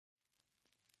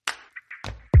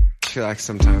feel like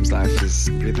sometimes life is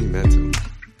really mental.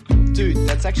 Dude,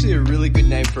 that's actually a really good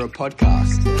name for a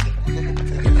podcast.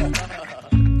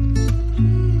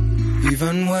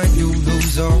 Even when you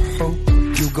lose all hope,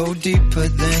 you go deeper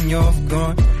than you're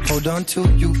gone. Hold on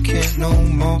till you can't no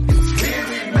more.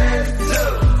 Really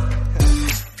mental.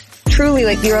 Truly,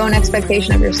 like, your own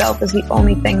expectation of yourself is the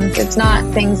only thing. It's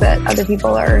not things that other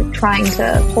people are trying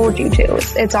to hold you to.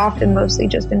 It's often mostly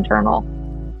just internal.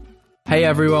 Hey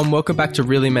everyone, welcome back to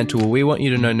Really Mental. We want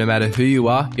you to know no matter who you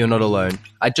are, you're not alone.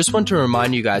 I just want to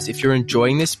remind you guys, if you're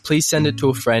enjoying this, please send it to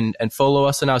a friend and follow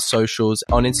us on our socials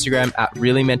on Instagram at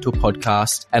Really Mental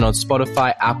Podcast and on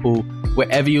Spotify, Apple,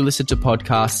 wherever you listen to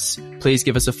podcasts. Please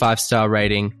give us a 5-star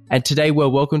rating. And today we're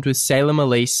welcomed with Salem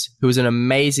Ilese, who is an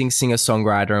amazing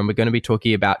singer-songwriter, and we're going to be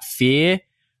talking about fear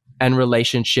and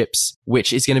relationships,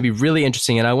 which is going to be really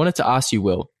interesting. And I wanted to ask you,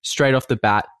 Will, straight off the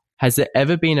bat, has there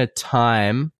ever been a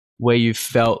time where you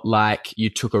felt like you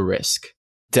took a risk?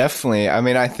 Definitely. I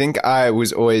mean, I think I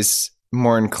was always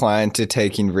more inclined to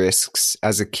taking risks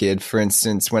as a kid. For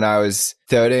instance, when I was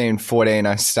 13, 14,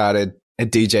 I started a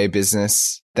DJ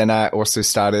business. Then I also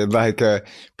started like a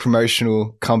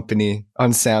promotional company on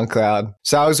SoundCloud.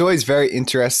 So I was always very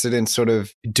interested in sort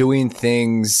of doing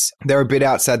things that are a bit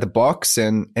outside the box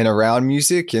and around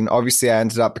music. And obviously I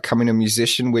ended up becoming a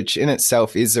musician, which in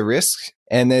itself is a risk.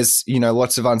 And there's,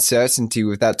 lots of uncertainty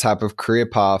with that type of career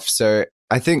path. So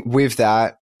I think with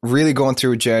that, really going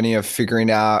through a journey of figuring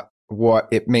out what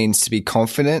it means to be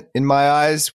confident in my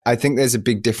eyes. I think there's a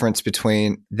big difference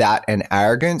between that and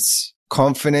arrogance.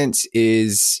 Confidence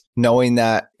is knowing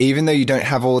that even though you don't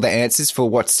have all the answers for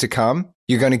what's to come,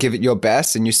 you're going to give it your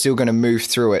best and you're still going to move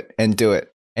through it and do it.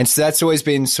 And so that's always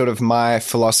been sort of my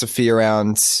philosophy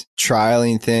around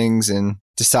trialing things and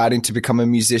deciding to become a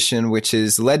musician, which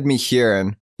has led me here.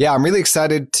 And yeah, I'm really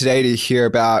excited today to hear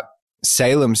about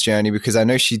Salem's journey because I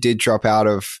know she did drop out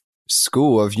of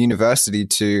university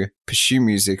to pursue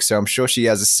music. So I'm sure she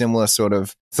has a similar sort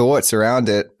of thoughts around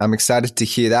it. I'm excited to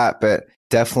hear that, but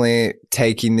definitely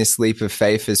taking this leap of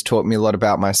faith has taught me a lot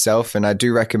about myself. And I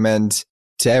do recommend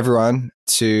to everyone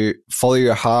to follow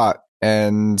your heart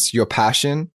and your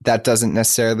passion. That doesn't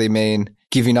necessarily mean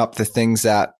giving up the things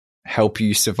that help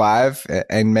you survive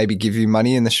and maybe give you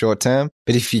money in the short term.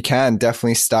 But if you can,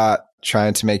 definitely start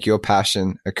trying to make your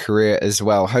passion a career as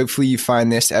well. Hopefully you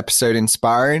find this episode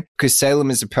inspiring because Salem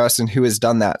is a person who has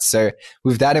done that. So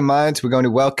with that in mind, we're going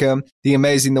to welcome the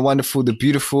amazing, the wonderful, the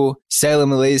beautiful Salem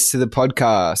Ilese to the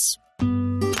podcast.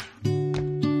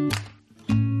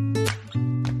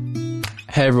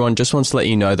 Hey everyone, just want to let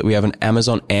you know that we have an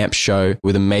Amazon AMP show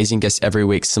with amazing guests every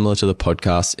week similar to the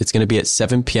podcast. It's going to be at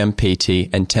 7 p.m. PT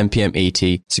and 10 p.m. ET.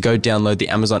 So go download the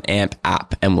Amazon AMP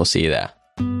app and we'll see you there.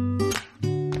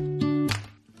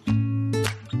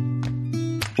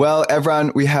 Well,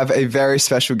 everyone, we have a very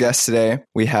special guest today.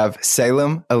 We have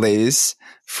Salem Ilese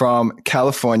from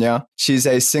California. She's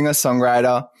a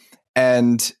singer-songwriter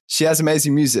and she has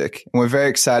amazing music. And we're very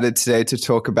excited today to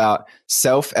talk about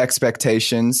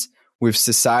self-expectations with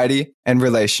society and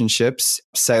relationships.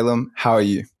 Salem, how are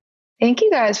you? Thank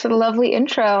you guys for the lovely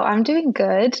intro. I'm doing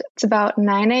good. It's about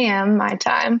 9 a.m. my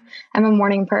time. I'm a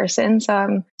morning person, so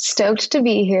I'm stoked to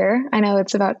be here. I know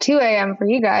it's about 2 a.m. for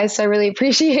you guys, so I really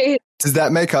appreciate it. Does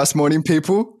that make us morning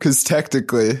people? Because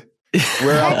technically,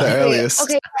 we're out the earliest.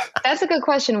 Okay, that's a good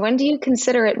question. When do you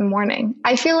consider it morning?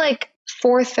 I feel like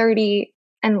 4:30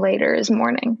 and later is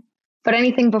morning, but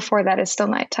anything before that is still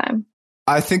nighttime.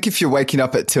 I think if you're waking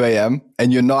up at 2 a.m.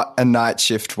 and you're not a night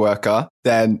shift worker,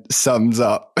 then sums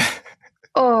up.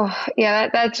 Oh, yeah,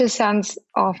 that just sounds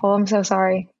awful. I'm so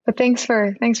sorry. But thanks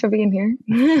for being here.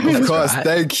 Of course. Right.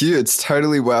 Thank you. It's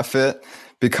totally worth it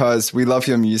because we love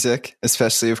your music,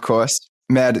 especially, of course,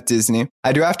 Mad at Disney.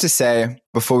 I do have to say,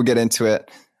 before we get into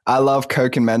it, I love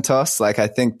Coke and Mentos. Like, I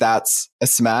think that's a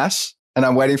smash and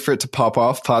I'm waiting for it to pop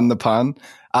off, pardon the pun.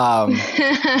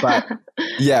 But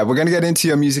yeah, we're going to get into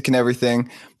your music and everything.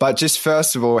 But just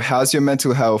first of all, how's your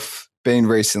mental health been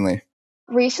recently?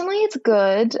 Recently, it's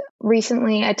good.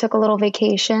 Recently, I took a little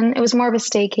vacation. It was more of a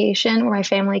staycation where my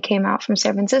family came out from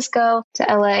San Francisco to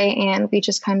LA and we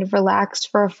just kind of relaxed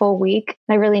for a full week.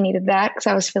 I really needed that because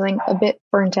I was feeling a bit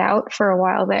burnt out for a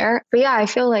while there. But yeah, I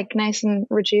feel like nice and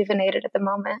rejuvenated at the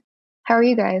moment. How are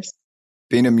you guys?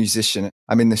 Being a musician,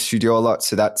 I'm in the studio a lot.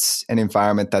 So that's an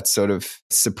environment that sort of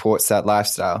supports that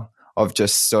lifestyle of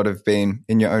just sort of being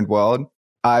in your own world.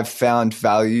 I've found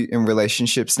value in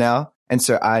relationships now. And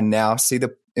so I now see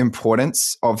the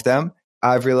importance of them.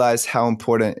 I've realized how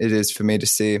important it is for me to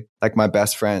see like my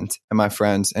best friend and my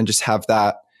friends and just have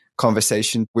that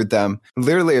conversation with them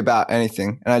literally about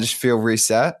anything. And I just feel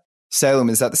reset. Salem,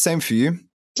 is that the same for you?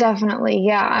 Definitely.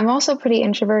 Yeah. I'm also pretty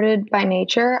introverted by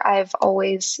nature. I've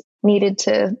always needed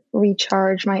to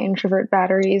recharge my introvert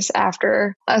batteries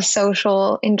after a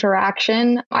social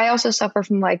interaction. I also suffer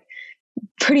from like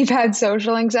pretty bad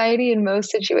social anxiety in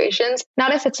most situations.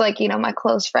 Not if it's like, my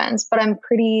close friends, but I'm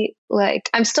pretty like,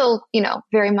 I'm still,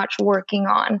 very much working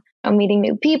on meeting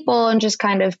new people and just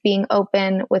kind of being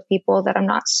open with people that I'm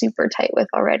not super tight with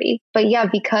already. But yeah,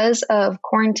 because of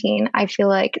quarantine, I feel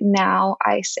like now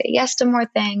I say yes to more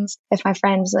things. If my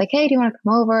friend is like, hey, do you want to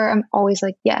come over? I'm always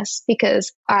like, yes,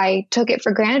 because I took it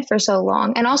for granted for so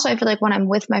long. And also I feel like when I'm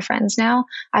with my friends now,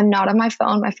 I'm not on my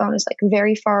phone. My phone is like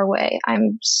very far away.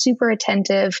 I'm super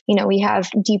attentive. We have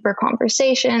deeper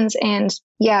conversations, and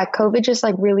yeah, COVID just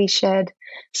like really shed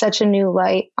such a new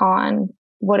light on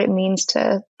what it means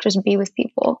to just be with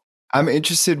people. I'm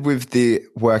interested with the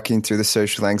working through the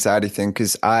social anxiety thing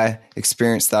because I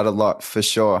experienced that a lot for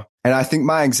sure. And I think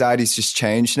my anxiety's just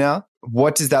changed now.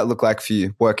 What does that look like for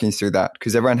you working through that?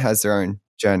 Because everyone has their own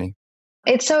journey.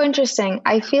 It's so interesting.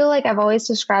 I feel like I've always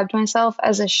described myself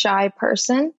as a shy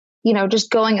person.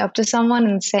 Just going up to someone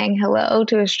and saying hello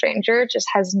to a stranger just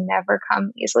has never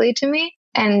come easily to me.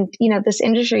 And, this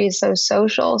industry is so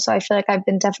social. So I feel like I've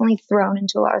been definitely thrown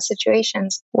into a lot of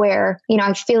situations where,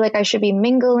 I feel like I should be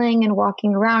mingling and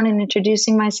walking around and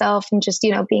introducing myself and just,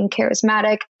 being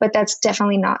charismatic. But that's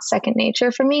definitely not second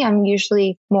nature for me. I'm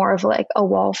usually more of like a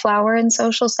wallflower in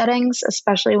social settings,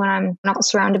 especially when I'm not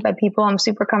surrounded by people I'm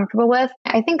super comfortable with.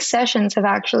 I think sessions have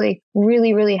actually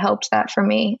really, really helped that for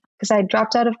me because I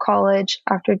dropped out of college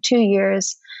after 2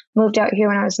 years. Moved out here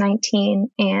when I was 19,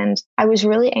 and I was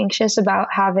really anxious about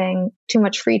having too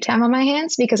much free time on my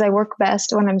hands because I work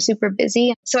best when I'm super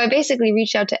busy. So I basically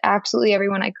reached out to absolutely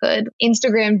everyone I could,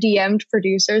 Instagram DM'd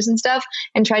producers and stuff,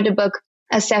 and tried to book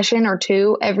a session or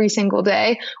two every single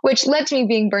day, which led to me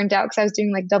being burnt out because I was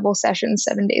doing like double sessions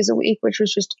 7 days a week, which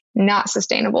was just not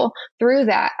sustainable. Through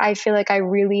that, I feel like I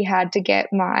really had to get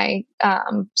my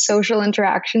social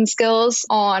interaction skills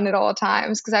on at all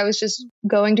times because I was just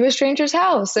going to a stranger's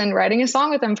house and writing a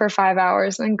song with them for 5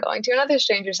 hours and then going to another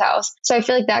stranger's house. So I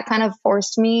feel like that kind of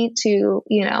forced me to,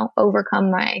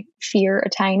 overcome my fear a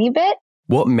tiny bit.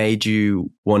 What made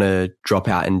you want to drop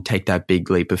out and take that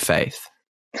big leap of faith?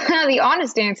 The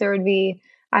honest answer would be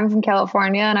I'm from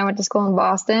California and I went to school in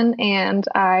Boston and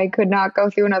I could not go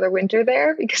through another winter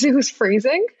there because it was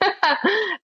freezing.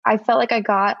 I felt like I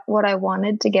got what I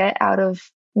wanted to get out of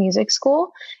music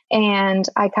school, and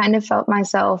I kind of felt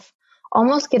myself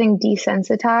almost getting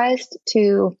desensitized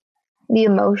to the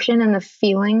emotion and the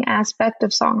feeling aspect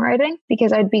of songwriting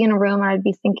because I'd be in a room and I'd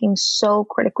be thinking so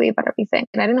critically about everything.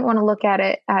 And I didn't want to look at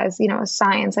it as, a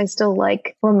science. I still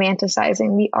like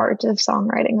romanticizing the art of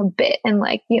songwriting a bit and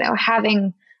like,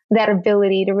 having that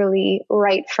ability to really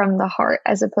write from the heart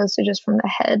as opposed to just from the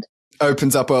head.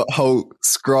 Opens up a whole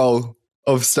scroll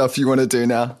of stuff you want to do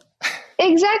now.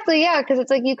 Exactly. Yeah. Because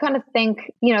it's like you kind of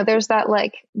think, there's that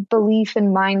like belief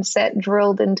and mindset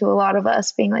drilled into a lot of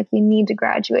us being like, you need to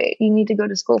graduate. You need to go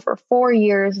to school for 4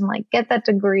 years and like get that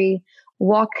degree,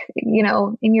 walk,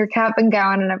 in your cap and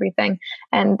gown and everything.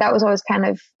 And that was always kind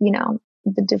of,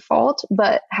 the default.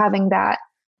 But having that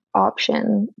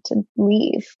option to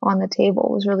leave on the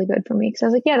table was really good for me because I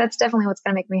was like, yeah, that's definitely what's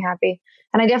going to make me happy.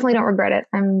 And I definitely don't regret it.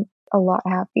 I'm a lot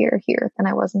happier here than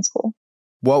I was in school.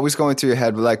 What was going through your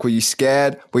head? Like, were you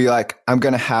scared? Were you like, I'm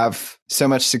going to have so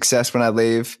much success when I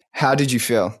leave? How did you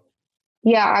feel?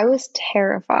 Yeah, I was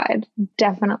terrified,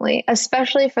 definitely,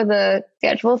 especially for the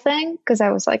schedule thing, because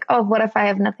I was like, oh, what if I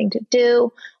have nothing to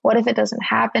do? What if it doesn't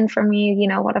happen for me?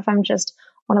 What if I'm just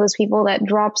one of those people that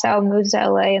drops out, moves to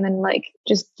LA, and then like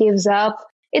just gives up?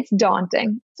 It's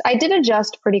daunting. I did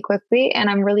adjust pretty quickly, and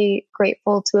I'm really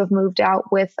grateful to have moved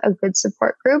out with a good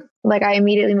support group. Like I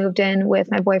immediately moved in with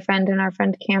my boyfriend and our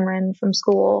friend Cameron from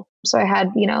school. So I had,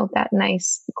 that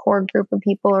nice core group of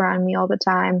people around me all the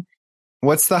time.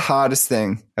 What's the hardest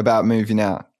thing about moving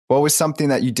out? What was something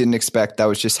that you didn't expect that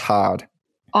was just hard?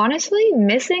 Honestly,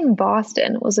 missing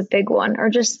Boston was a big one, or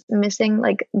just missing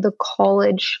like the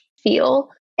college feel.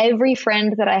 Every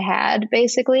friend that I had,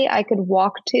 basically, I could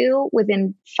walk to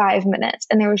within 5 minutes.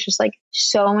 And there was just like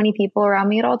so many people around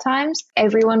me at all times.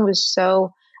 Everyone was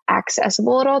so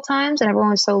accessible at all times. And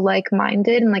everyone was so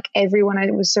like-minded. And like everyone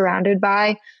I was surrounded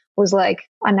by was like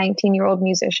a 19-year-old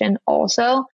musician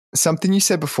also. Something you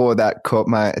said before that caught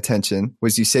my attention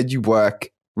was you said you work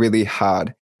really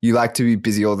hard. You like to be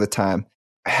busy all the time.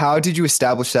 How did you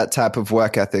establish that type of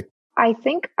work ethic? I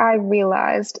think I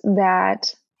realized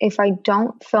that if I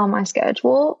don't fill my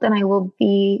schedule, then I will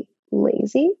be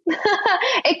lazy.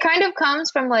 It kind of comes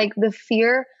from like the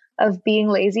fear of being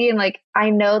lazy. And like,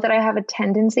 I know that I have a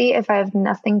tendency if I have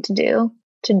nothing to do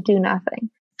to do nothing.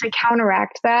 To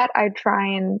counteract that, I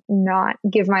try and not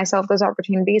give myself those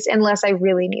opportunities unless I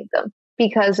really need them.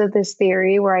 Because of this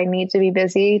theory where I need to be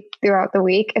busy throughout the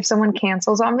week, if someone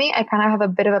cancels on me, I kind of have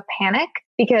a bit of a panic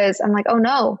because I'm like, oh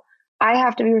no, I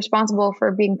have to be responsible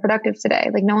for being productive today.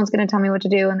 Like no one's going to tell me what to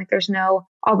do. And like, there's no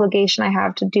obligation I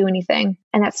have to do anything.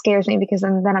 And that scares me because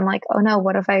then I'm like, oh no,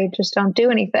 what if I just don't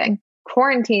do anything?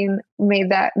 Quarantine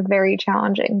made that very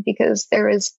challenging because there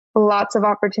was lots of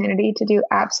opportunity to do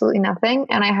absolutely nothing.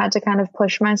 And I had to kind of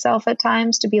push myself at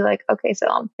times to be like, okay,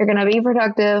 so you're going to be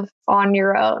productive on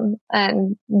your own.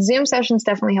 And Zoom sessions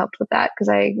definitely helped with that because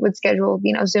I would schedule,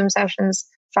 Zoom sessions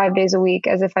 5 days a week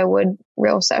as if I would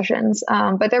real sessions.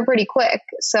 But they're pretty quick.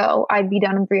 So I'd be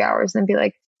done in 3 hours and be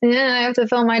like, I have to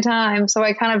fill my time. So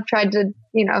I kind of tried to,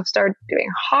 start doing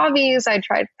hobbies. I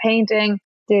tried painting,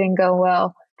 didn't go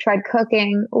well. Tried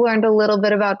cooking, learned a little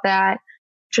bit about that,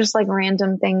 just like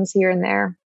random things here and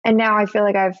there. And now I feel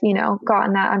like I've,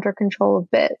 gotten that under control a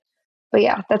bit. But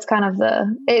yeah, that's kind of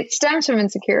it stems from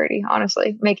insecurity,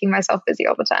 honestly, making myself busy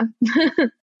all the time.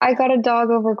 I got a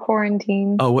dog over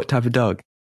quarantine. Oh, what type of dog?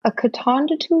 A Coton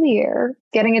de Tulier.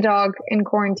 Getting a dog in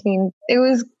quarantine, it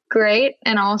was great.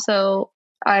 And also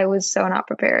I was so not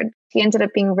prepared. He ended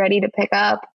up being ready to pick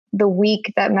up the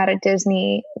week that Met at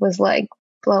Disney was like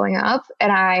blowing up.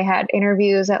 And I had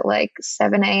interviews at like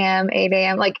 7 a.m., 8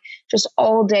 a.m., like just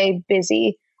all day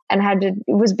busy and it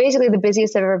was basically the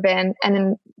busiest I've ever been. And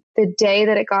then the day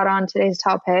that it got on Today's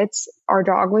Top Hits, our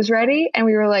dog was ready. And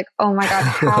we were like, oh my God,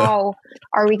 how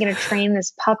are we going to train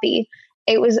this puppy?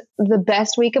 It was the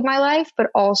best week of my life, but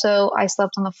also I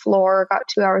slept on the floor, got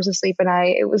 2 hours of sleep a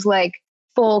night. It was like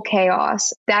full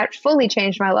chaos. That fully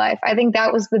changed my life. I think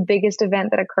that was the biggest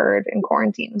event that occurred in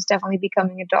quarantine, was definitely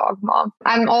becoming a dog mom.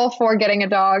 I'm all for getting a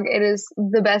dog. It is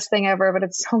the best thing ever, but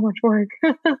it's so much work.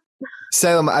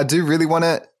 Salem, I do really want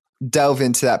to delve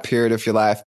into that period of your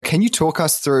life. Can you talk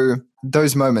us through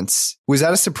those moments? Was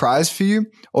that a surprise for you,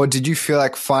 or did you feel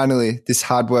like finally this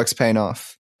hard work's paying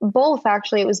off? Both,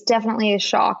 actually. It was definitely a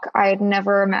shock. I had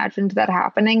never imagined that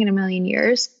happening in a million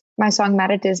years. My song Met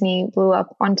at Disney blew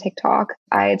up on TikTok.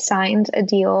 I had signed a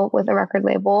deal with a record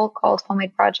label called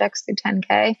Homemade Projects through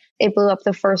 10K. It blew up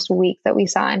the first week that we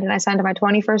signed, and I signed on my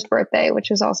 21st birthday, which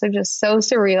was also just so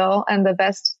surreal and the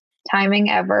best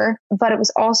timing ever. But it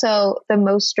was also the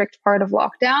most strict part of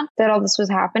lockdown that all this was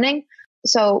happening.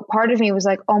 So part of me was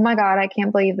like, oh my God, I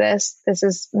can't believe this. This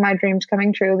is my dreams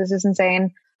coming true. This is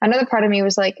insane. Another part of me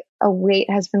was like, a weight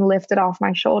has been lifted off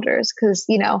my shoulders because,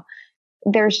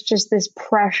 there's just this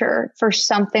pressure for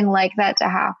something like that to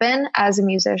happen as a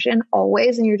musician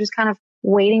always. And you're just kind of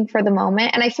waiting for the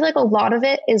moment. And I feel like a lot of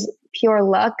it is pure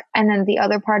luck. And then the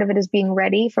other part of it is being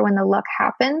ready for when the luck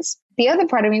happens. The other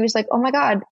part of me was like, oh my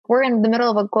God, we're in the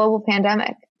middle of a global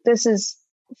pandemic. This is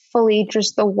fully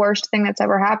just the worst thing that's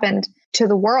ever happened to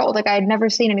the world. Like I had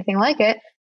never seen anything like it.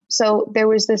 So there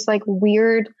was this like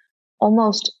weird,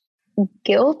 almost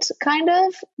guilt kind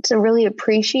of to really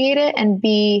appreciate it and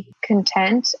be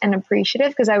content and appreciative,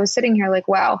 because I was sitting here like,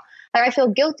 wow, like I feel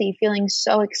guilty feeling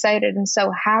so excited and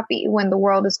so happy when the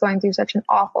world is going through such an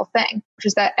awful thing, which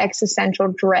is that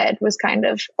existential dread was kind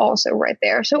of also right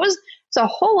there. So it's a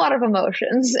whole lot of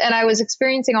emotions, and I was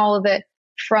experiencing all of it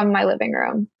from my living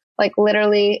room. Like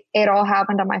literally it all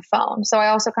happened on my phone. So I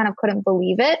also kind of couldn't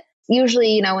believe it.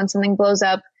 Usually, when something blows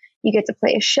up, you get to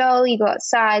play a show, you go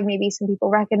outside, maybe some people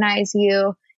recognize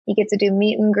you, you get to do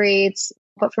meet and greets.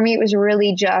 But for me, it was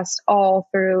really just all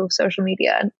through social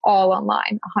media and all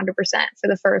online, 100% for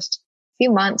the first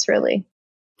few months, really.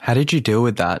 How did you deal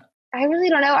with that? I really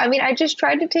don't know. I mean, I just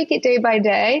tried to take it day by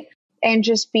day and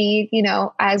just be,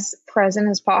 as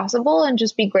present as possible and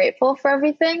just be grateful for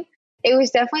everything. It was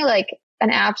definitely like an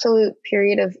absolute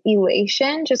period of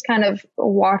elation, just kind of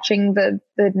watching the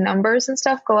numbers and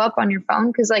stuff go up on your phone.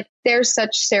 Because like there's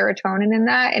such serotonin in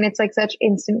that, and it's like such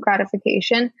instant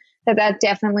gratification that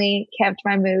definitely kept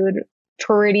my mood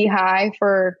pretty high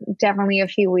for definitely a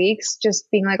few weeks. Just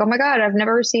being like, oh my God, I've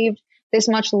never received this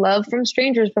much love from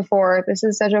strangers before. This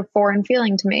is such a foreign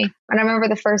feeling to me. And I remember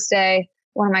the first day,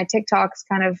 one of my TikToks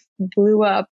kind of blew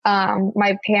up.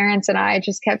 My parents and I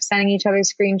just kept sending each other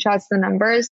screenshots of the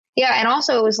numbers. Yeah. And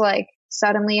also it was like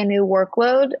suddenly a new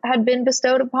workload had been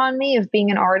bestowed upon me of being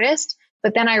an artist.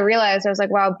 But then I realized, I was like,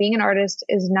 wow, being an artist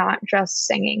is not just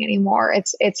singing anymore.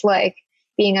 It's like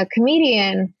being a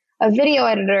comedian, a video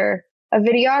editor, a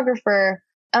videographer,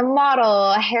 a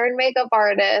model, a hair and makeup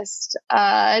artist,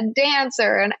 a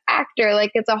dancer, an actor.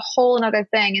 Like it's a whole another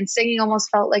thing. And singing almost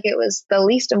felt like it was the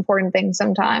least important thing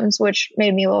sometimes, which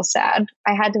made me a little sad.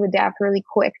 I had to adapt really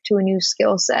quick to a new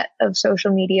skill set of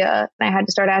social media. And I had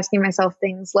to start asking myself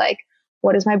things like,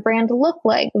 what does my brand look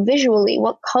like visually?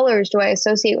 What colors do I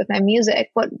associate with my music?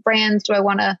 What brands do I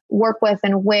want to work with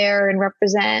and wear and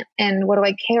represent? And what do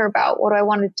I care about? What do I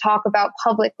want to talk about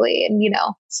publicly and,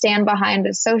 stand behind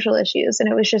as social issues? And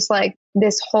it was just like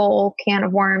this whole can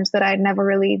of worms that I'd never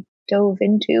really dove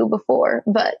into before.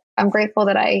 But I'm grateful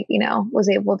that I, was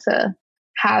able to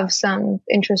have some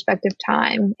introspective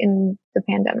time in the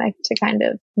pandemic to kind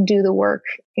of do the work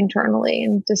internally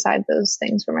and decide those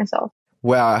things for myself.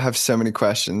 Wow, I have so many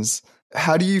questions.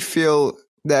 How do you feel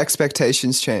the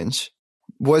expectations change?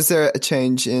 Was there a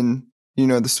change in,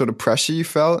 the sort of pressure you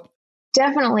felt?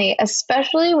 Definitely,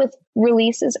 especially with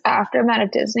releases after I'm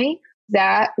at Disney.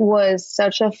 That was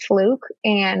such a fluke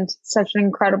and such an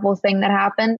incredible thing that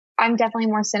happened. I'm definitely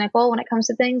more cynical when it comes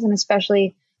to things, and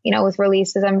especially, with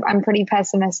releases, I'm pretty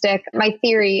pessimistic. My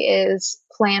theory is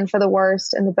plan for the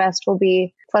worst and the best will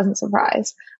be pleasant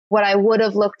surprise. What I would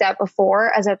have looked at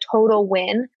before as a total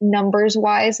win, numbers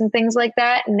wise and things like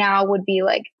that, now would be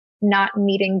like not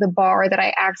meeting the bar that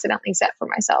I accidentally set for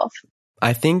myself.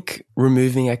 I think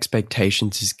removing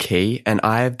expectations is key. And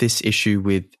I have this issue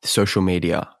with social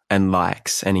media and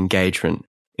likes and engagement.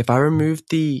 If I remove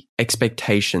the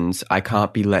expectations, I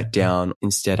can't be let down.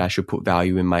 Instead, I should put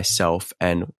value in myself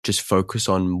and just focus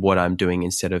on what I'm doing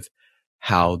instead of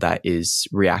how that is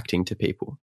reacting to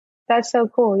people. That's so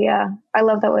cool. Yeah. I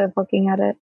love that way of looking at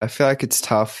it. I feel like it's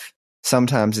tough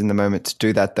sometimes in the moment to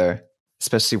do that though,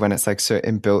 especially when it's like so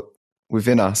inbuilt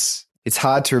within us. It's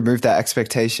hard to remove that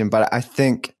expectation, but I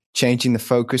think changing the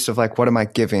focus of like, what am I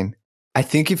giving? I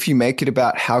think if you make it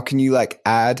about how can you like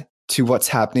add to what's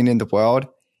happening in the world,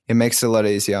 it makes it a lot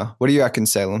easier. What do you reckon,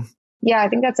 Salem? Yeah, I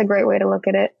think that's a great way to look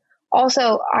at it.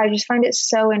 Also, I just find it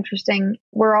so interesting.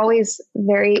 We're always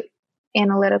very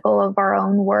analytical of our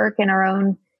own work and our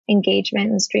own engagement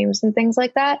and streams and things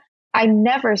like that. I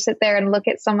never sit there and look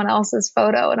at someone else's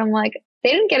photo and I'm like,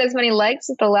 they didn't get as many likes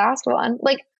as the last one.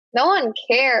 Like, no one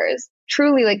cares.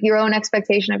 Truly, like your own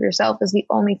expectation of yourself is the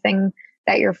only thing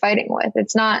that you're fighting with.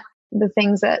 It's not the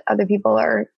things that other people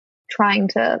are trying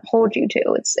to hold you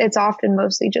to. It's often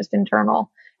mostly just internal,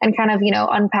 and kind of,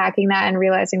 unpacking that and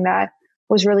realizing that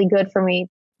was really good for me.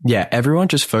 Yeah, everyone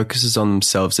just focuses on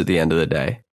themselves at the end of the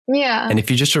day. Yeah. And if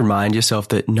you just remind yourself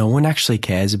that no one actually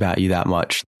cares about you that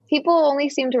much. People only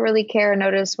seem to really care and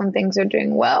notice when things are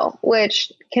doing well,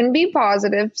 which can be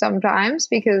positive sometimes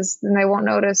because then they won't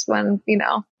notice when, they're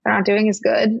not doing as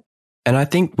good. And I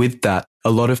think with that,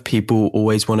 a lot of people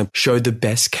always want to show the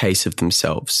best case of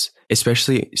themselves,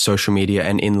 especially social media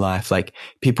and in life. Like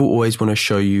people always want to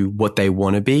show you what they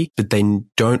want to be, but they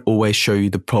don't always show you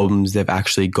the problems they've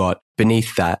actually got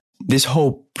beneath that. This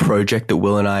whole project that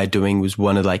Will and I are doing was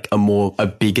one of like a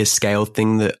bigger scale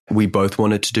thing that we both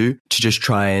wanted to do, to just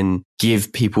try and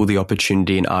give people the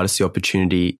opportunity and artists the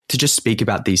opportunity to just speak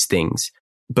about these things.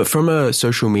 But from a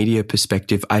social media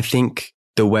perspective, I think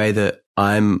the way that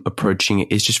I'm approaching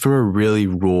it is just from a really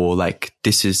raw, like,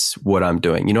 this is what I'm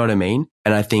doing. You know what I mean?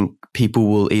 And I think people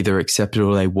will either accept it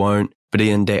or they won't. But at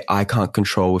the end of the day, I can't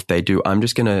control if they do. I'm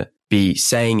just going to be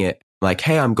saying it like,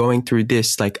 hey, I'm going through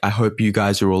this. Like, I hope you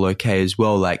guys are all okay as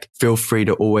well. Like, feel free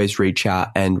to always reach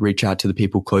out to the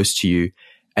people close to you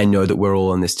and know that we're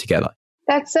all in this together.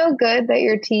 That's so good that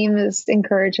your team is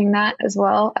encouraging that as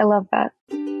well. I love that.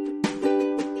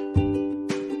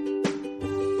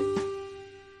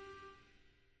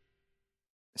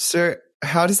 So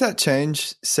how does that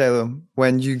change, Salem,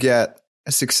 when you get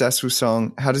a successful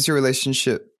song? How does your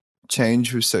relationship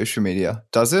change with social media?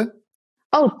 Does it?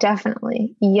 Oh,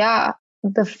 definitely. Yeah.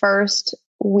 The first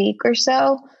week or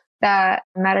so that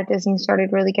Mad at Disney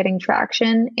started really getting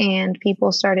traction and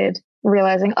people started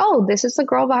realizing, oh, this is the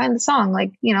girl behind the song.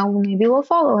 Like, maybe we'll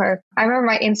follow her. I remember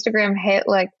my Instagram hit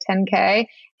like 10K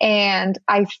and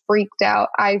I freaked out.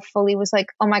 I fully was like,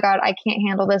 oh my God, I can't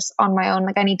handle this on my own.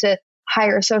 Like, I need to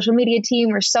hire a social media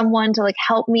team or someone to like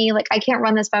help me. Like, I can't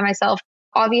run this by myself.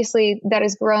 Obviously that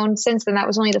has grown since then. That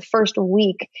was only the first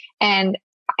week. And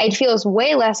it feels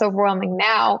way less overwhelming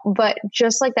now, but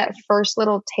just like that first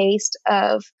little taste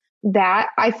of that,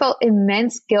 I felt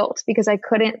immense guilt because I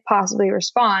couldn't possibly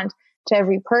respond to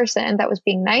every person that was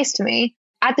being nice to me.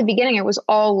 At the beginning, it was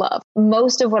all love.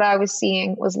 Most of what I was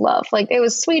seeing was love. Like, it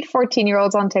was sweet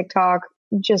 14-year-olds on TikTok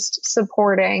just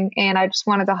supporting, and I just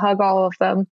wanted to hug all of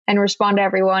them and respond to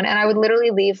everyone. And I would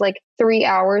literally leave like 3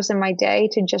 hours in my day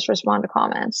to just respond to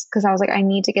comments because I was like, I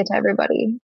need to get to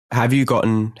everybody. Have you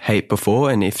gotten hate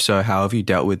before? And if so, how have you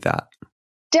dealt with that?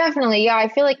 Definitely. Yeah. I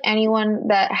feel like anyone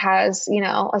that has,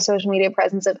 a social media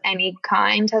presence of any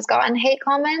kind has gotten hate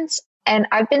comments. And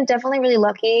I've been definitely really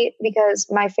lucky because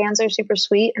my fans are super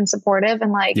sweet and supportive.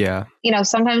 And like,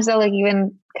 sometimes they'll like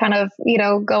even kind of,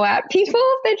 go at people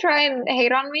if they try and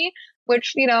hate on me,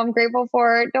 which, I'm grateful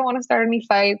for. Don't want to start any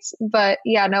fights. But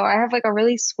yeah, no, I have like a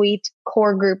really sweet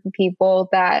core group of people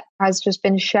that has just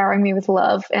been showering me with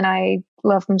love, and I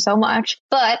love them so much.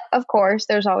 But of course,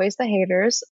 there's always the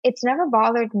haters. It's never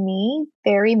bothered me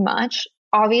very much.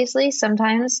 Obviously,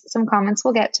 sometimes some comments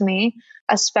will get to me,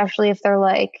 especially if they're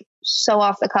like so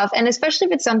off the cuff. And especially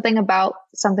if it's something about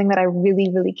something that I really,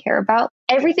 really care about.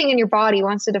 Everything in your body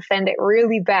wants to defend it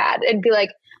really bad and be like,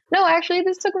 no, actually,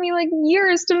 this took me like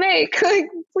years to make. Like,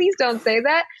 please don't say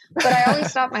that. But I always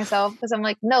stop myself because I'm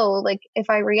like, no, like if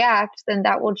I react, then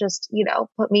that will just,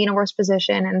 put me in a worse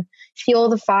position and fuel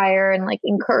the fire and like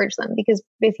encourage them. Because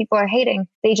if people are hating,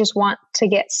 they just want to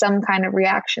get some kind of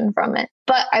reaction from it.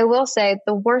 But I will say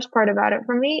the worst part about it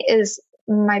for me is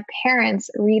my parents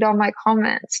read all my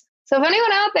comments. So if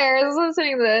anyone out there is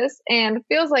listening to this and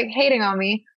feels like hating on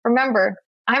me, remember,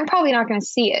 I'm probably not going to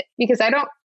see it because I don't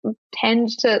tend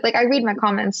to, like, I read my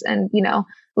comments and,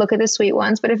 look at the sweet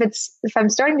ones. But if I'm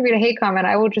starting to read a hate comment,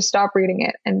 I will just stop reading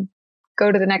it and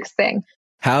go to the next thing.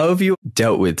 How have you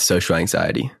dealt with social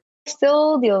anxiety?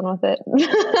 Still dealing with it.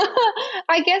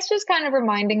 I guess just kind of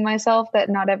reminding myself that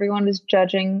not everyone is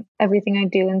judging everything I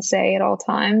do and say at all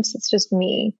times. It's just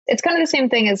me. It's kind of the same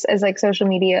thing as like social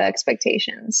media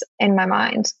expectations in my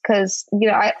mind. Because,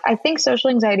 I think social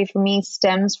anxiety for me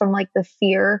stems from like the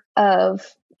fear of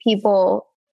people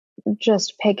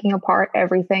just picking apart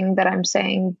everything that I'm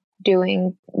saying,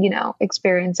 doing,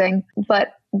 experiencing.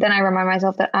 But then I remind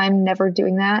myself that I'm never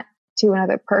doing that to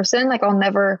another person. Like I'll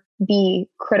never be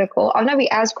critical. I'll never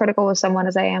be as critical with someone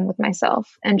as I am with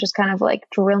myself, and just kind of like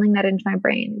drilling that into my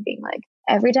brain and being like,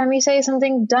 every time you say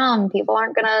something dumb, people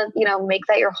aren't gonna, make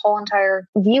that your whole entire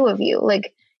view of you.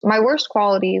 Like my worst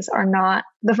qualities are not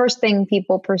the first thing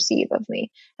people perceive of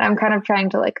me. And I'm kind of trying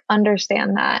to like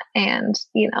understand that and,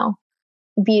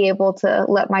 be able to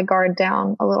let my guard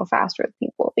down a little faster with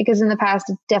people, because in the past,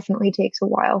 it definitely takes a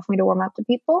while for me to warm up to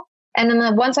people. And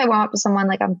then once I warm up to someone,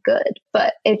 like I'm good,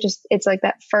 but it's like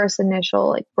that first initial,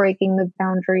 like breaking the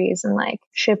boundaries and like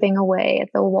chipping away at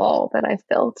the wall that I've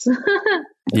built.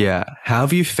 Yeah. How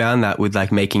have you found that with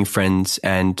like making friends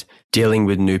and dealing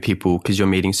with new people? Because you're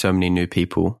meeting so many new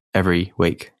people every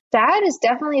week. That has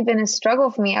definitely been a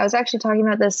struggle for me. I was actually talking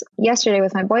about this yesterday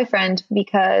with my boyfriend,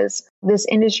 because this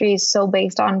industry is so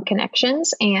based on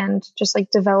connections and just like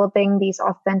developing these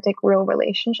authentic, real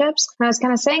relationships. And I was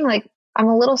kind of saying like, I'm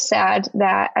a little sad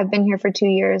that I've been here for 2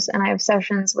 years and I have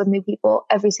sessions with new people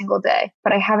every single day,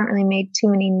 but I haven't really made too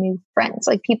many new friends,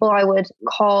 like people I would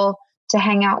call to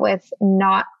hang out with,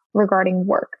 not regarding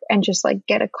work, and just like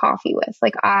get a coffee with.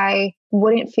 Like I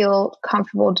wouldn't feel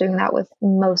comfortable doing that with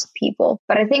most people.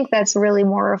 But I think that's really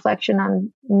more a reflection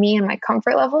on me and my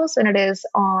comfort levels than it is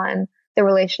on the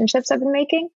relationships I've been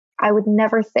making. I would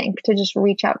never think to just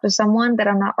reach out to someone that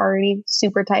I'm not already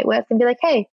super tight with and be like,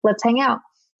 hey, let's hang out.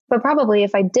 But probably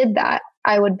if I did that,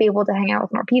 I would be able to hang out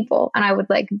with more people and I would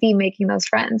like be making those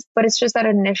friends. But it's just that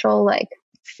initial like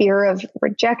fear of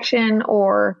rejection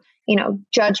or,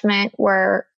 judgment,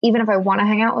 where even if I want to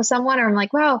hang out with someone or I'm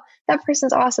like, wow, that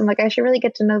person's awesome, like I should really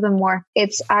get to know them more,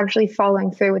 it's actually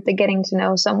following through with the getting to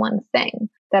know someone thing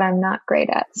that I'm not great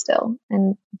at still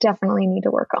and definitely need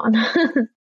to work on.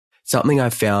 Something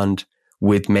I've found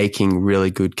with making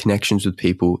really good connections with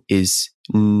people is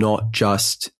not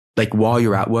just like while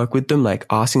you're at work with them, like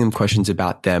asking them questions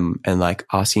about them and like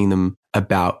asking them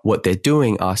about what they're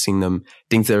doing, asking them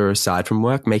things that are aside from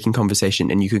work, making conversation.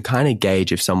 And you can kind of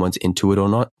gauge if someone's into it or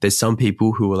not. There's some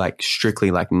people who are like strictly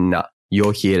like, nah,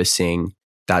 you're here to sing.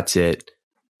 That's it.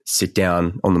 Sit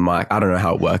down on the mic. I don't know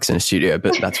how it works in a studio,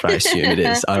 but that's what I assume it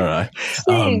is. I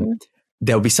don't know.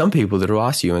 There'll be some people that will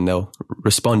ask you and they'll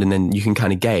respond, and then you can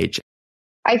kind of gauge.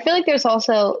 I feel like there's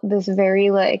also this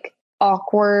very like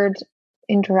awkward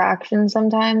interaction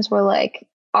sometimes where like,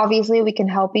 obviously we can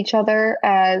help each other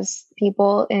as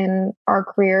people in our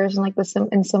careers and like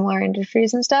in similar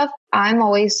industries and stuff. I'm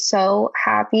always so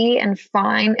happy and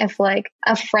fine if like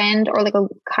a friend or like a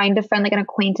kind of friend, like an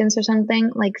acquaintance or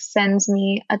something, like sends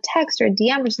me a text or a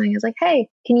DM or something. It's like, hey,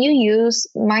 can you use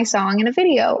my song in a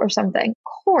video or something?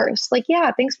 Of course. Like,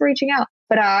 yeah, thanks for reaching out.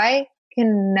 But I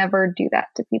can never do that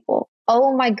to people.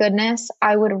 Oh my goodness.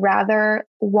 I would rather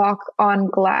walk on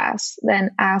glass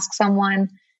than ask someone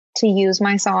to use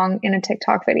my song in a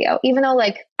TikTok video, even though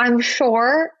like I'm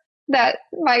sure that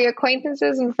my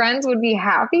acquaintances and friends would be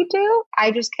happy to.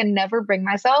 I just can never bring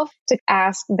myself to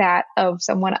ask that of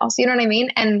someone else. You know what I mean?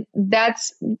 And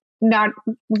that's not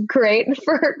great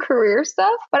for career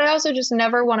stuff, but I also just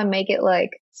never want to make it like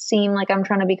seem like I'm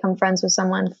trying to become friends with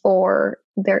someone for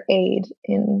their aid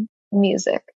in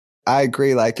music. I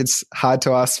agree. Like, it's hard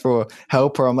to ask for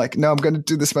help, or I'm like, no, I'm going to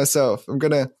do this myself. I'm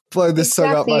going to blow this song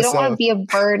up Exactly. You myself. don't want to be a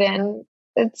burden.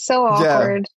 It's so Yeah.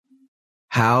 awkward.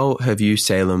 How have you,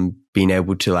 Salem, been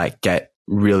able to like get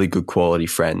really good quality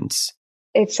friends?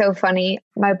 It's so funny.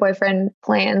 My boyfriend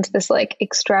planned this like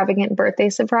extravagant birthday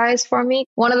surprise for me.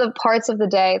 One of the parts of the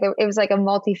day, it was like a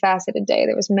multifaceted day.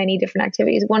 There was many different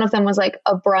activities. One of them was like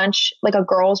a brunch, like a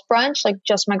girls' brunch, like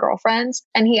just my girlfriends.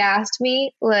 And he asked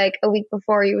me like a week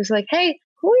before, he was like, hey,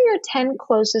 who are your 10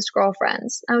 closest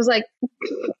girlfriends? I was like,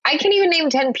 I can't even name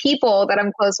 10 people that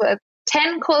I'm close with.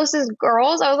 10 closest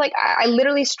girls? I was like, I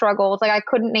literally struggled. Like I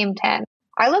couldn't name 10.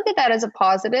 I look at that as a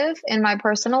positive in my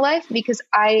personal life because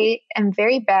I am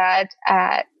very bad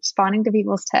at responding to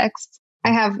people's texts.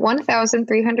 I have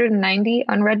 1,390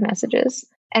 unread messages.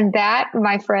 And that,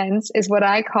 my friends, is what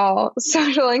I call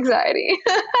social anxiety.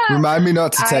 Remind me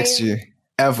not to text you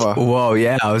ever. Whoa,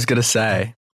 yeah, I was going to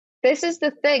say. This is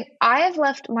the thing. I have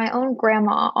left my own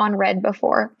grandma on read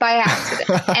before by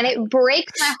accident, and it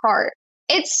breaks my heart.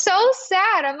 It's so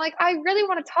sad. I'm like, I really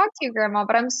want to talk to you, grandma,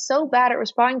 but I'm so bad at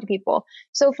responding to people.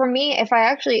 So for me, if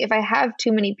I have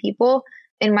too many people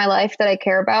in my life that I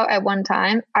care about at one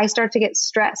time, I start to get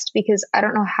stressed because I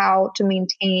don't know how to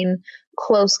maintain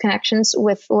close connections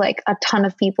with like a ton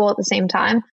of people at the same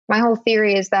time. My whole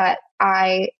theory is that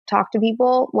I talk to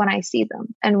people when I see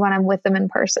them and when I'm with them in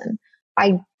person.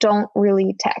 I don't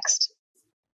really text.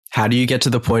 How do you get to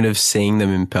the point of seeing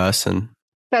them in person?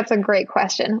 That's a great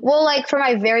question. Well, like for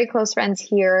my very close friends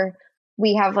here,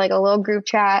 we have like a little group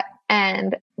chat,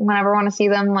 and whenever I want to see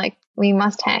them, like we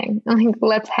must hang. Like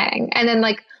let's hang. And then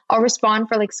like I'll respond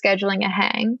for like scheduling a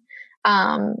hang.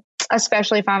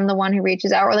 Especially if I'm the one who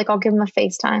reaches out, or like I'll give them a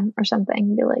FaceTime or something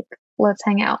and be like, let's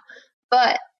hang out.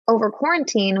 But over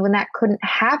quarantine, when that couldn't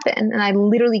happen and I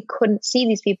literally couldn't see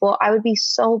these people, I would be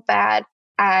so bad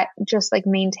at just like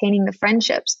maintaining the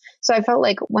friendships. So I felt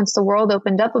like once the world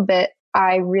opened up a bit,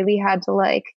 I really had to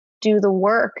like do the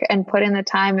work and put in the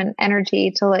time and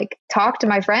energy to like talk to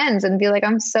my friends and be like,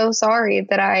 I'm so sorry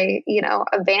that I,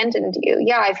 abandoned you.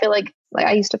 Yeah, I feel like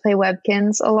I used to play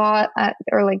Webkins a lot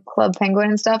or like Club Penguin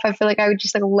and stuff. I feel like I would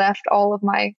just like left all of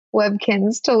my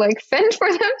Webkins to like fend for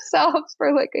themselves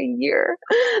for like a year.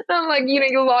 And I'm like,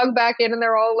 you log back in and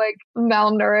they're all like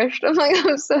malnourished. I'm like,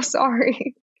 I'm so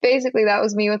sorry. Basically, that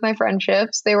was me with my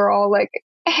friendships. They were all like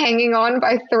hanging on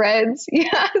by threads.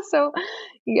 Yeah. So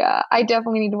yeah, I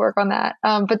definitely need to work on that.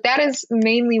 But that is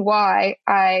mainly why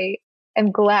I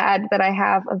am glad that I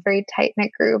have a very tight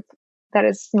knit group that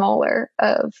is smaller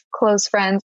of close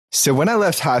friends. So when I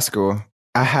left high school,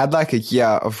 I had like a year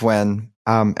of when,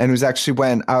 and it was actually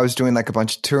when I was doing like a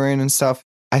bunch of touring and stuff.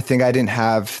 I think I didn't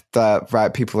have the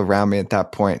right people around me at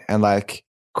that point. And like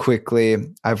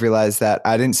quickly, I've realized that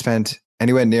I didn't spend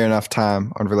anywhere near enough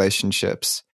time on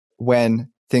relationships. When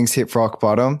things hit rock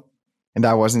bottom and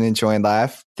I wasn't enjoying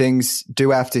life, things do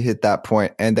have to hit that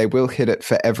point, and they will hit it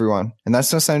for everyone. And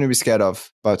that's not something to be scared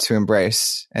of, but to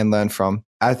embrace and learn from.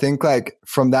 I think like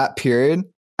from that period,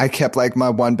 I kept like my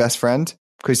one best friend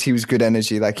because he was good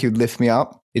energy. Like he would lift me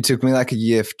up. It took me like a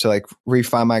year to like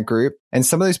refine my group. And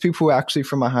some of those people were actually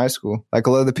from my high school. Like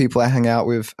a lot of the people I hang out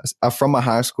with are from my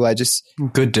high school.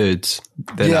 Good dudes.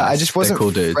 They're nice. I just wasn't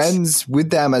cool friends with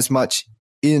them as much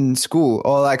in school,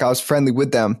 or like I was friendly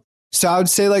with them. So I would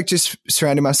say like just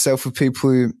surrounding myself with people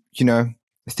who,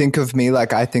 think of me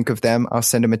like I think of them. I'll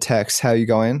send them a text, how you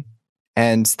going?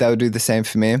 And they'll do the same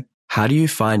for me. How do you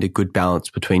find a good balance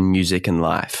between music and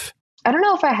life? I don't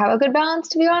know if I have a good balance,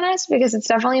 to be honest, because it's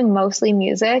definitely mostly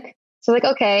music. So like,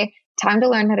 okay, time to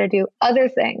learn how to do other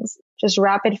things, just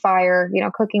rapid fire,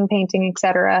 cooking, painting,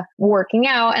 etc., working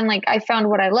out. And like, I found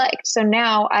what I liked. So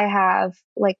now I have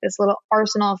like this little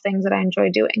arsenal of things that I enjoy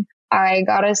doing. I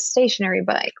got a stationary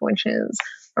bike, which is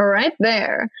right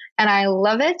there, and I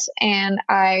love it. And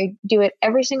I do it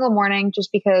every single morning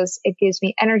just because it gives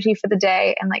me energy for the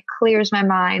day and like clears my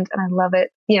mind. And I love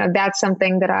it. That's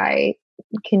something that I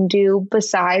can do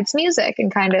besides music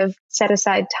and kind of set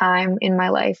aside time in my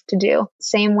life to do.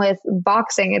 Same with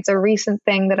boxing. It's a recent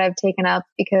thing that I've taken up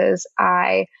because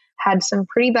I had some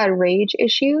pretty bad rage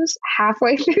issues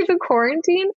halfway through the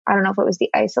quarantine. I don't know if it was the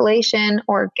isolation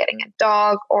or getting a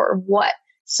dog or what.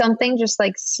 Something just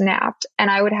like snapped, and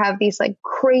I would have these like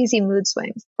crazy mood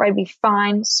swings where I'd be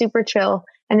fine, super chill.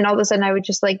 And then all of a sudden I would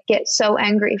just like get so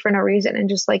angry for no reason and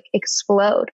just like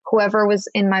explode. Whoever was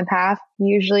in my path,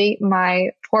 usually my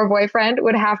poor boyfriend,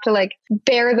 would have to like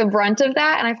bear the brunt of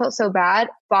that. And I felt so bad.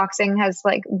 Boxing has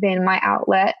like been my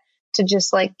outlet to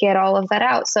just like get all of that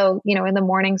out. So, in the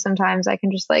morning, sometimes I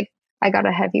can just like I got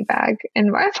a heavy bag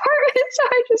in my apartment. So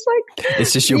I just like,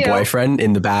 It's just your boyfriend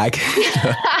in the bag.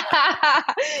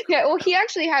 yeah. Well, he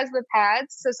actually has the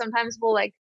pads. So sometimes we'll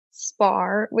like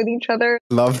spar with each other.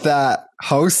 Love that.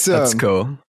 Wholesome. That's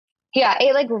cool. Yeah,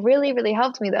 it like really, really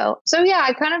helped me though. So yeah,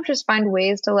 I kind of just find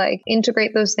ways to like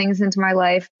integrate those things into my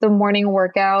life. The morning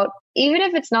workout, even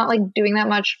if it's not like doing that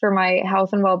much for my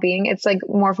health and well-being, it's like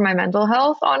more for my mental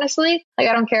health, honestly. Like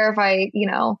I don't care if I,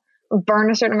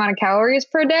 burn a certain amount of calories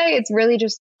per day. It's really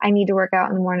just, I need to work out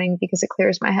in the morning because it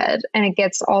clears my head and it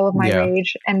gets all of my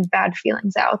rage and bad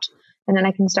feelings out. And then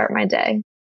I can start my day.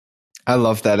 I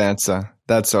love that answer.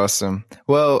 That's awesome.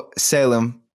 Well,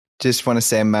 Salem, just want to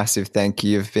say a massive thank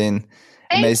you. You've been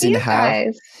amazing to have.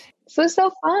 Guys. This was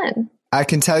so fun. I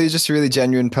can tell you're just a really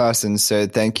genuine person. So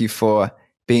thank you for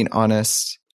being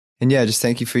honest. And yeah, just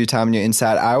thank you for your time and your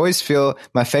insight. I always feel,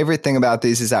 my favorite thing about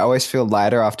these is I always feel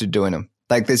lighter after doing them.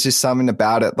 Like there's just something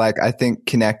about it. Like I think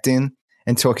connecting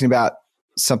and talking about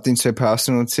something so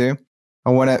personal too. I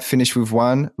want to finish with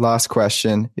one last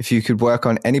question. If you could work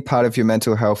on any part of your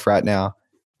mental health right now,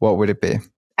 what would it be?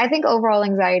 I think overall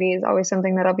anxiety is always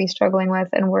something that I'll be struggling with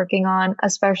and working on,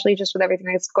 especially just with everything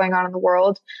that's going on in the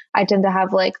world. I tend to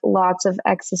have like lots of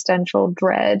existential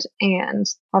dread, and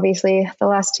obviously the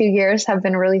last 2 years have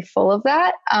been really full of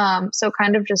that. So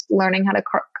kind of just learning how to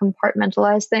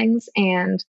compartmentalize things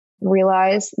and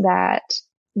realize that,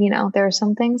 there are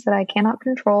some things that I cannot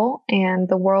control and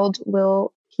the world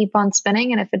will keep on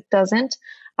spinning. And if it doesn't,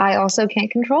 I also can't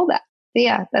control that. But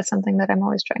yeah, that's something that I'm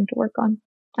always trying to work on.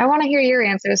 I want to hear your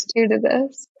answers too to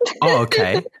this. Oh,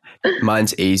 okay.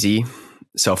 Mine's easy.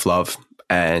 Self-love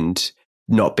and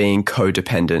not being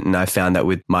codependent. And I found that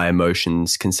with my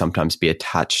emotions can sometimes be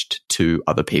attached to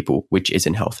other people, which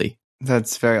isn't healthy.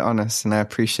 That's very honest. And I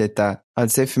appreciate that.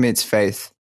 I'd say for me, it's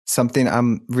faith. Something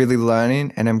I'm really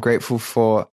learning, and I'm grateful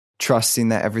for trusting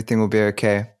that everything will be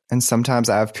okay. And sometimes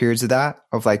I have periods of that,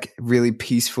 of like really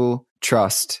peaceful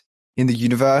trust in the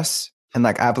universe. And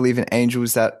like, I believe in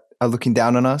angels that are looking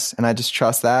down on us, and I just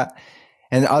trust that.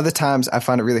 And other times I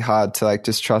find it really hard to like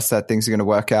just trust that things are going to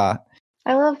work out.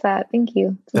 I love that. Thank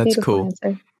you. That's cool.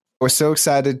 Answer. We're so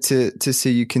excited to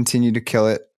see you continue to kill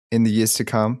it in the years to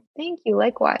come. Thank you.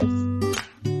 Likewise.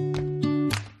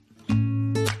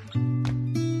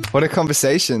 What a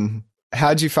conversation.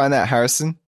 How'd you find that,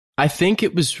 Harrison? I think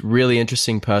it was really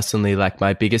interesting personally. Like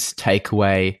my biggest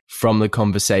takeaway from the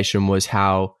conversation was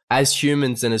how as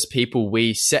humans and as people,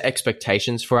 we set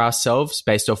expectations for ourselves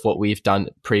based off what we've done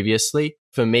previously.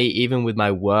 For me, even with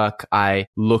my work, I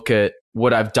look at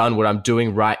what I've done, what I'm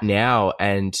doing right now.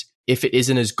 And if it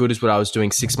isn't as good as what I was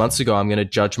doing 6 months ago, I'm going to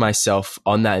judge myself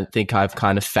on that and think I've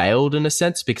kind of failed in a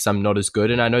sense because I'm not as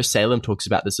good. And I know Salem talks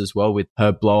about this as well with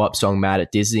her blow up song, Mad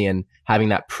at Disney, and having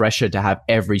that pressure to have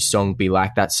every song be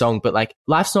like that song. But like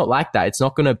life's not like that. It's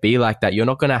not going to be like that. You're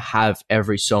not going to have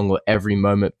every song or every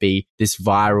moment be this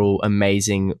viral,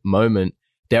 amazing moment.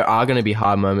 There are going to be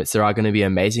hard moments. There are going to be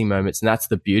amazing moments. And that's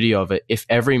the beauty of it. If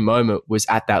every moment was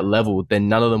at that level, then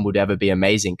none of them would ever be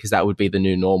amazing because that would be the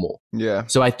new normal. Yeah.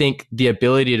 So I think the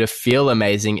ability to feel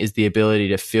amazing is the ability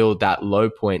to feel that low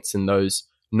points and those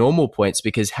normal points,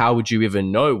 because how would you even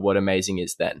know what amazing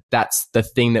is then? That's the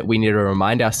thing that we need to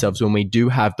remind ourselves when we do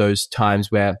have those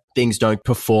times where things don't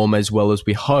perform as well as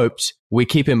we hoped. We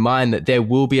keep in mind that there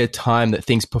will be a time that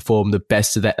things perform the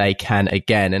best that they can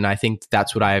again. And I think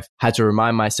that's what I've had to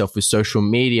remind myself with social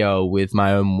media, with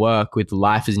my own work, with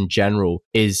life in general,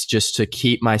 is just to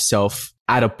keep myself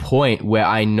at a point where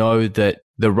I know that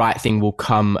the right thing will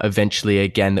come eventually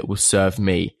again that will serve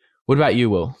me. What about you,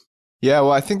 Will? Yeah,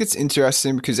 well, I think it's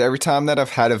interesting because every time that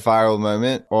I've had a viral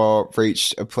moment or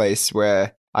reached a place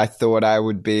where I thought I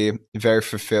would be very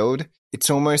fulfilled,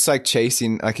 it's almost like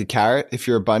chasing like a carrot. If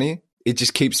you're a bunny, it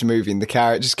just keeps moving. The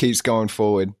carrot just keeps going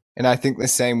forward. And I think the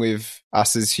same with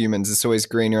us as humans. It's always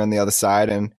greener on the other side,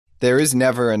 and there is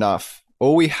never enough.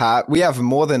 We have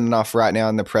more than enough right now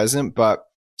in the present, but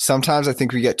sometimes I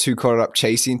think we get too caught up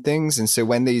chasing things. And so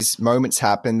when these moments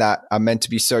happen that are meant to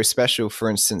be so special,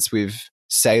 for instance, with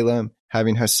Salem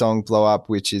having her song blow up,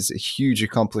 which is a huge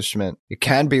accomplishment, it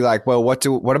can be like, well, what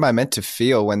am I meant to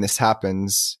feel when this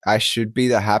happens? I should be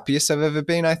the happiest I've ever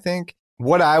been, I think.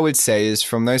 What I would say is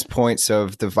from those points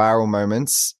of the viral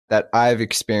moments that I've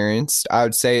experienced, I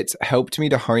would say it's helped me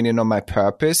to hone in on my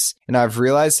purpose. And I've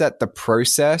realized that the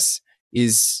process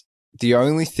is the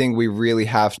only thing we really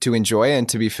have to enjoy and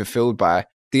to be fulfilled by.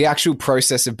 The actual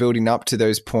process of building up to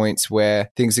those points where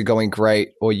things are going great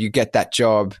or you get that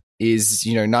job is,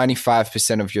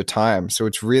 95% of your time. So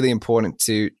it's really important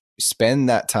to spend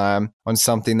that time on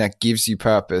something that gives you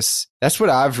purpose. That's what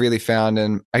I've really found.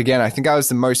 And again, I think I was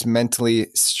the most mentally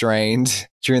strained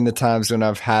during the times when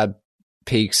I've had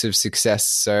peaks of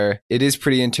success. So it is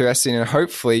pretty interesting. And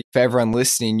hopefully for everyone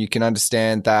listening, you can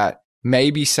understand that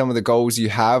maybe some of the goals you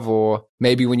have, or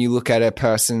maybe when you look at a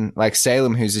person like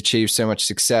Salem who's achieved so much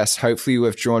success, hopefully you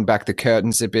have drawn back the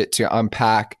curtains a bit to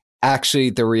unpack actually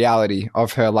the reality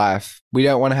of her life. We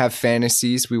don't want to have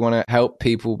fantasies. We want to help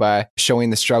people by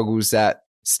showing the struggles that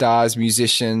stars,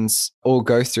 musicians all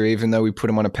go through, even though we put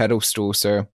them on a pedestal.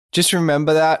 So just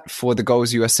remember that for the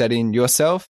goals you are setting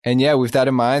yourself. And yeah, with that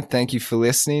in mind, thank you for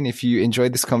listening. If you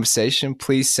enjoyed this conversation,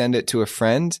 please send it to a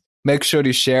friend. Make sure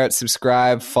to share it,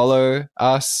 subscribe, follow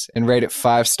us, and rate it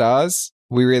 5 stars.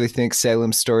 We really think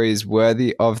Salem's story is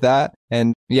worthy of that.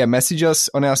 And yeah, message us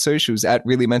on our socials at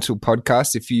Really Mental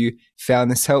Podcast if you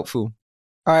found this helpful.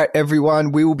 All right,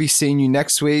 everyone, we will be seeing you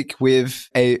next week with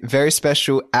a very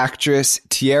special actress,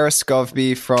 Tiara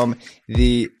Scoveby from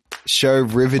the show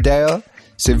Riverdale.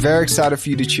 So very excited for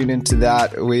you to tune into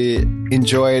that. We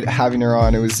enjoyed having her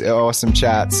on. It was an awesome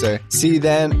chat. So see you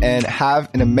then and have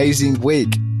an amazing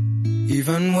week.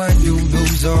 Even when you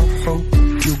lose all hope,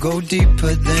 you go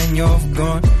deeper than you're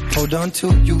gone. Hold on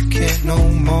till you can't no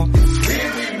more.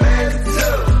 Really meant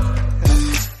to.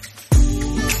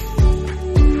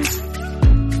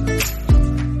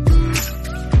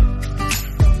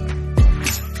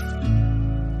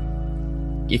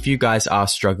 If you guys are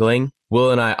struggling,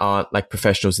 Will and I aren't like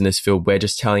professionals in this field. We're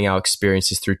just telling our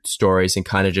experiences through stories and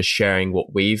kind of just sharing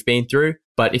what we've been through.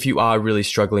 But if you are really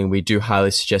struggling, we do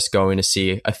highly suggest going to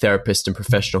see a therapist and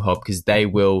professional help, because they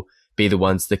will be the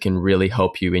ones that can really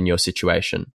help you in your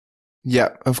situation. Yeah,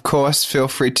 of course, feel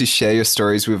free to share your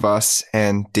stories with us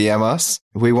and DM us.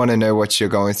 We want to know what you're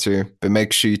going through, but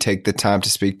make sure you take the time to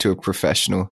speak to a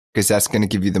professional, because that's going to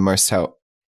give you the most help.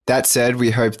 That said,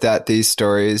 we hope that these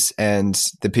stories and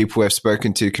the people we've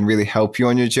spoken to can really help you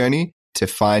on your journey to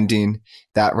finding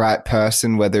that right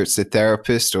person, whether it's a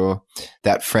therapist or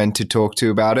that friend to talk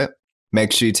to about it.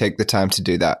 Make sure you take the time to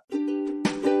do that.